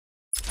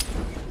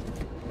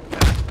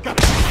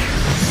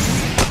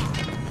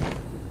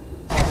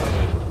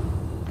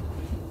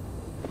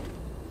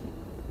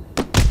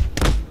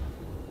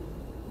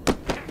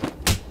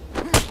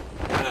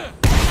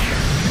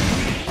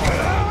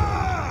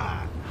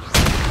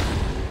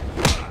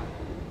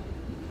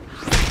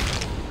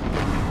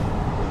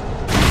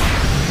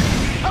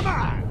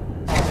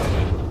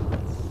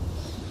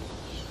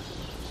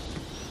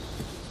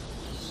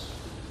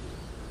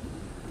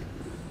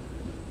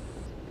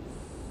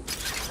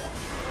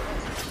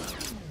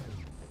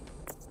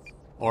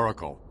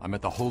Oracle, I'm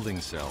at the holding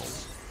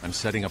cells. I'm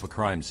setting up a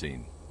crime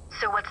scene.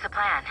 So what's the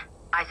plan?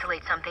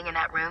 Isolate something in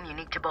that room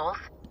unique to both?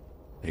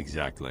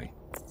 Exactly.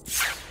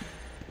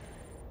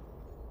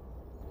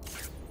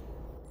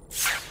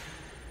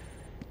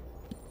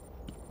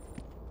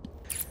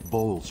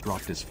 Bowles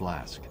dropped his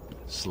flask.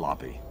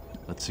 Sloppy.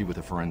 Let's see what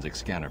the forensic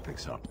scanner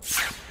picks up.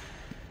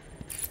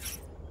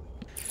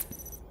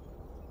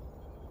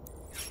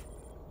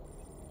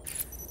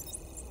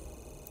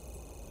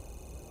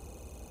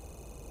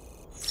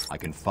 I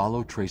can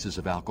follow traces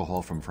of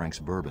alcohol from Frank's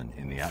bourbon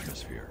in the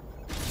atmosphere.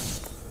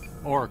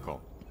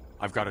 Oracle,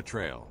 I've got a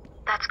trail.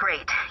 That's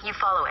great. You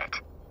follow it.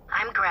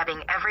 I'm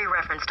grabbing every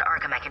reference to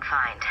Arkham I can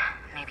find.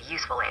 Maybe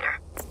useful later.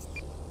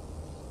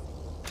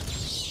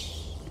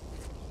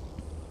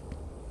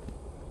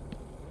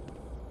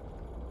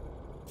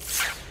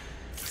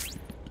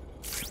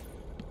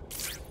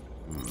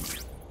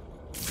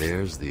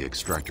 There's the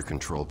extractor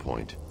control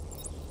point.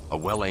 A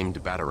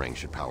well-aimed batarang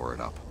should power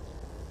it up.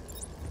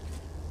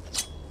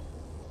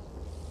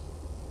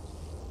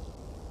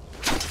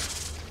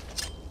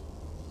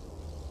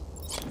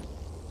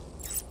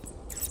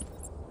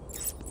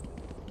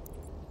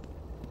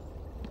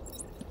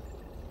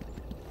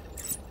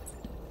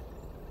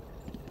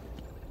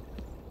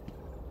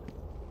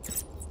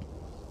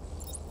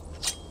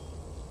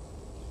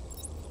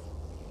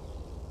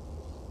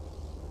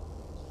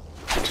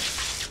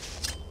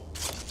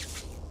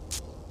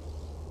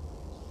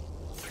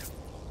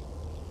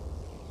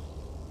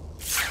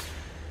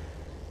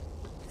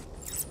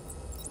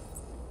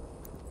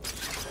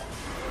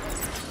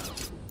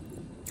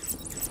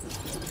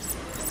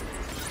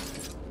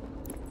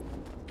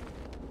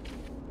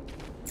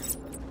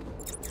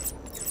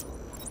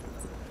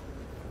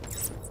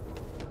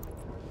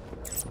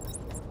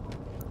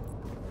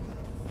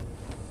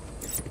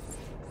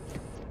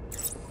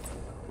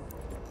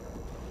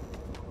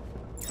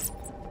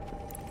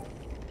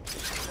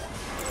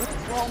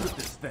 What's wrong with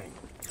this thing?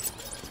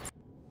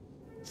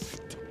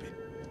 Stupid.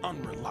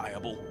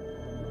 Unreliable.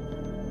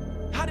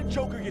 How did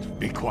Joker get...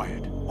 Be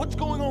quiet. What's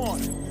going on?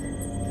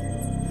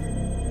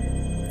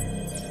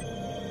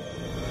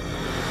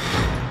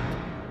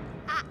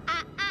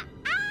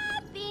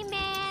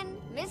 B-Man.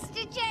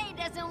 Mr. J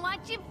doesn't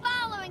want you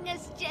following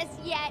us just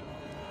yet.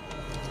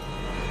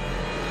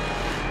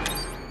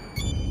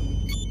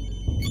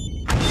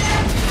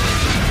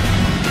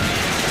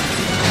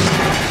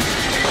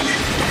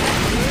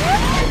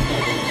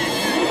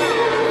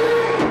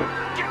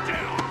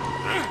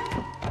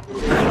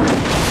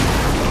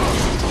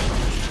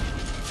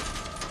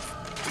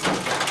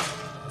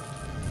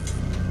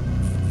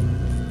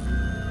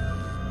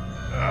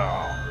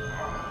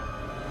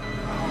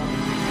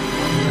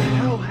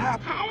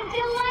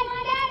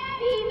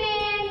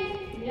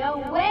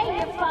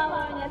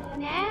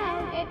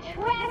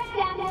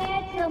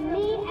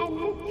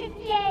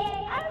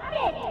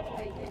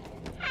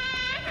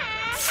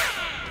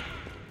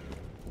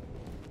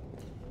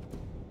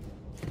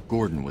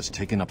 Gordon was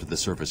taken up to the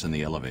surface in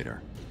the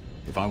elevator.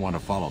 If I want to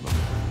follow them,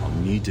 I'll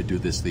need to do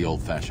this the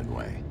old-fashioned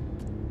way.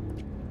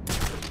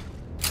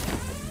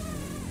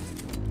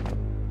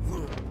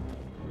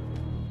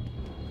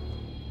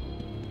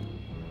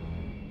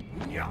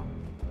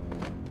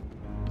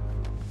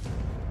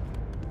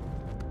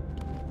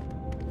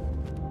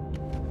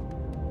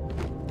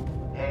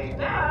 Hey,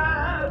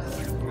 Dad!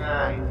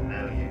 I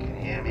know you can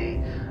hear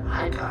me.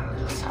 I got a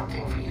little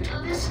something for you to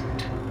listen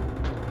to.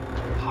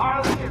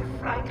 Harley and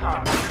Frank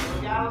are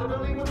coming out of the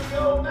building with the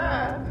old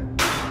man.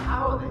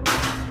 How are they going to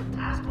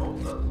pass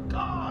both those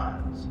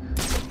guards?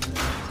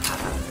 Let's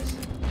have a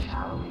listen,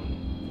 shall we?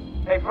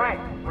 Hey, Frank,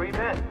 where you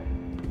been?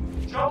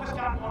 Joker's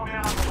got more men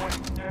on the way.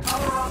 They're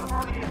coming around the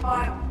front of the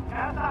asylum.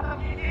 Can't stop them.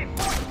 You need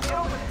more to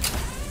open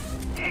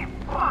it. Team,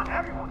 come on,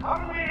 everyone,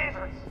 cover the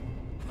answers.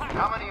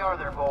 How many are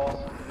there, Bowles?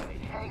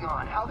 Hang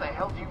on, how the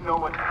hell do you know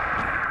what...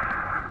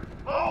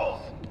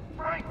 Bowles!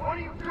 Frank, what are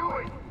you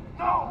doing?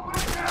 No, put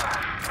it down!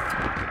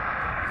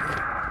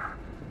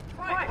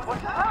 Frank,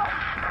 what's up?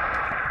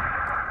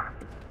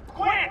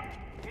 Quick!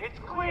 It's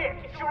clear.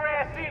 Get your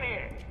ass in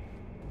here.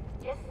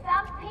 Just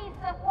some piece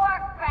of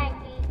work,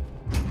 Frankie.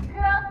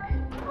 Girls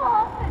could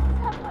fall for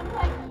someone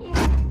like you.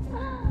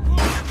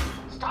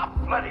 Stop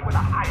flooding with the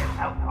highest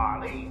help,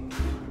 Harley.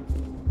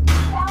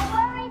 Don't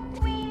worry,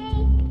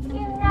 sweetie.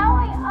 You know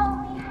I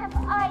only have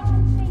eyes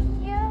for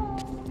you.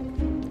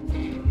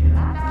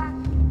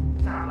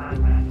 Sound like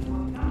that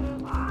will not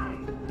lie.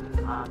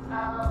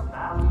 Another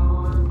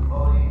valuable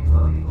employee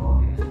for the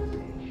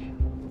organization.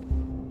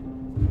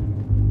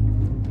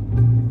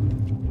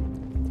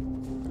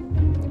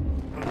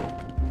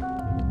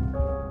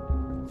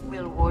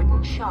 Will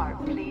Warden Sharp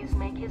please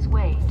make his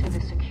way to the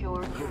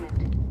secure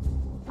unit?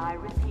 I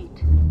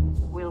repeat,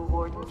 will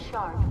Warden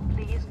Sharp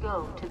please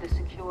go to the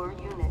secure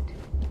unit?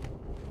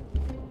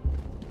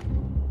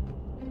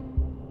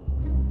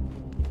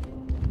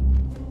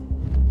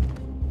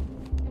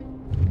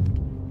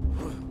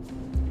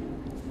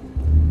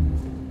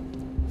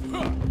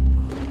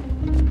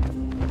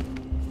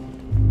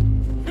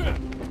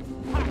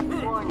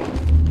 Warning,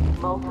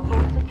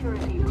 Multiple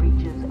security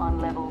breaches on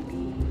level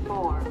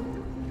B4.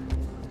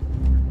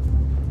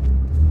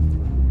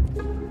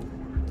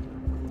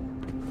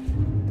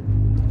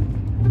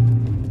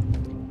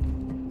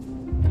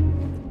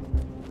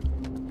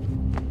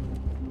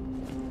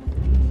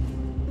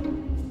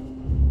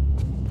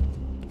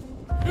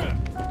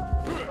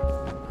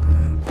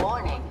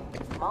 Warning,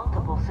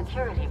 multiple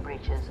security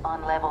breaches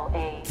on level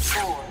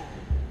A4.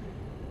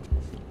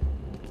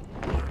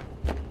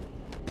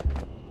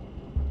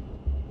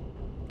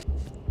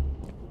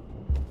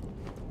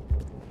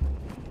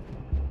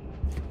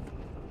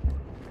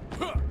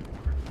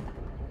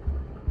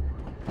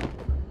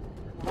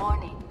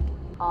 Warning,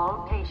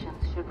 all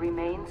patients should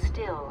remain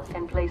still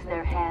and place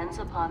their hands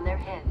upon their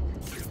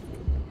heads.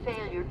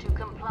 Failure to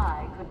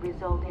comply could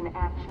result in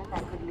action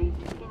that could lead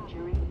to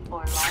injury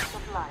or loss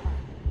of life.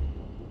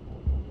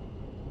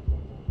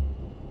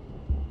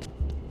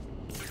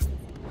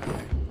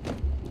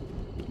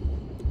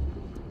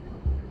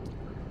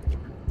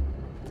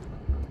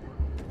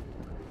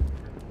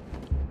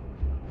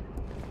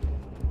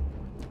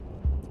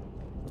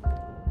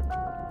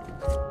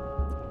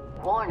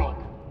 Warning,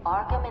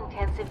 Arkham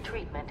Intensive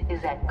Treatment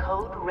is at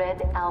Code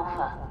Red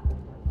Alpha.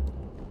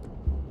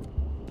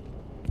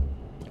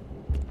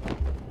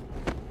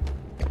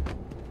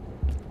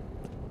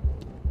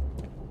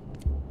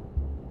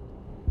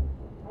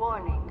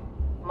 Warning,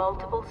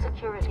 multiple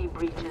security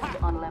breaches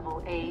on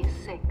level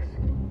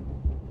A6.